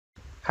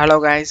Hello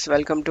guys,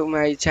 welcome to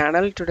my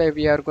channel. Today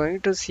we are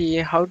going to see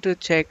how to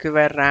check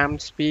your RAM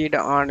speed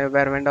on your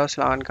Windows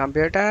 11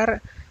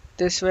 computer.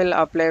 This will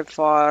apply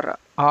for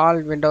all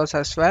Windows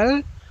as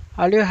well.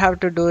 All you have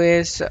to do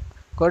is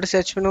go to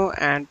search menu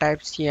and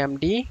type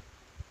cmd.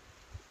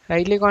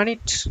 Right click on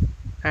it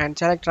and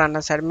select run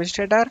as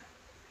administrator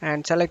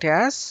and select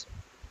yes.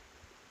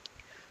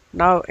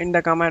 Now in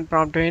the command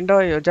prompt window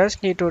you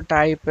just need to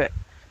type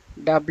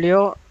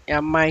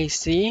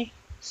wmic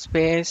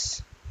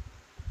space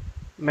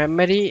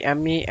memory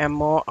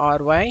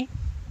memory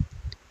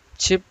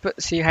chip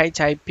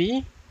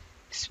chip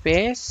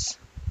space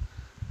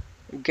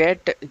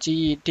get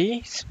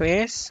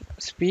space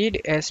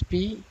speed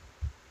speed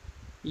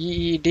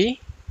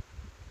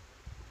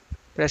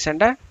press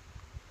enter.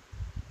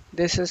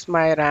 This is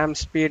my RAM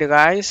speed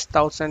guys,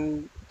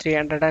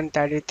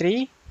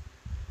 1333.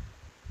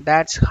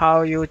 That's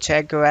how you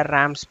check your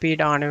RAM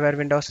speed on your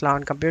Windows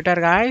 11 computer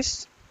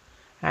guys,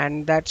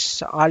 and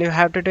that's all you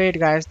have to do it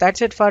guys.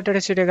 That's it for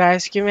today's video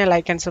guys. Give me a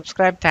like and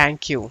subscribe.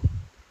 Thank you.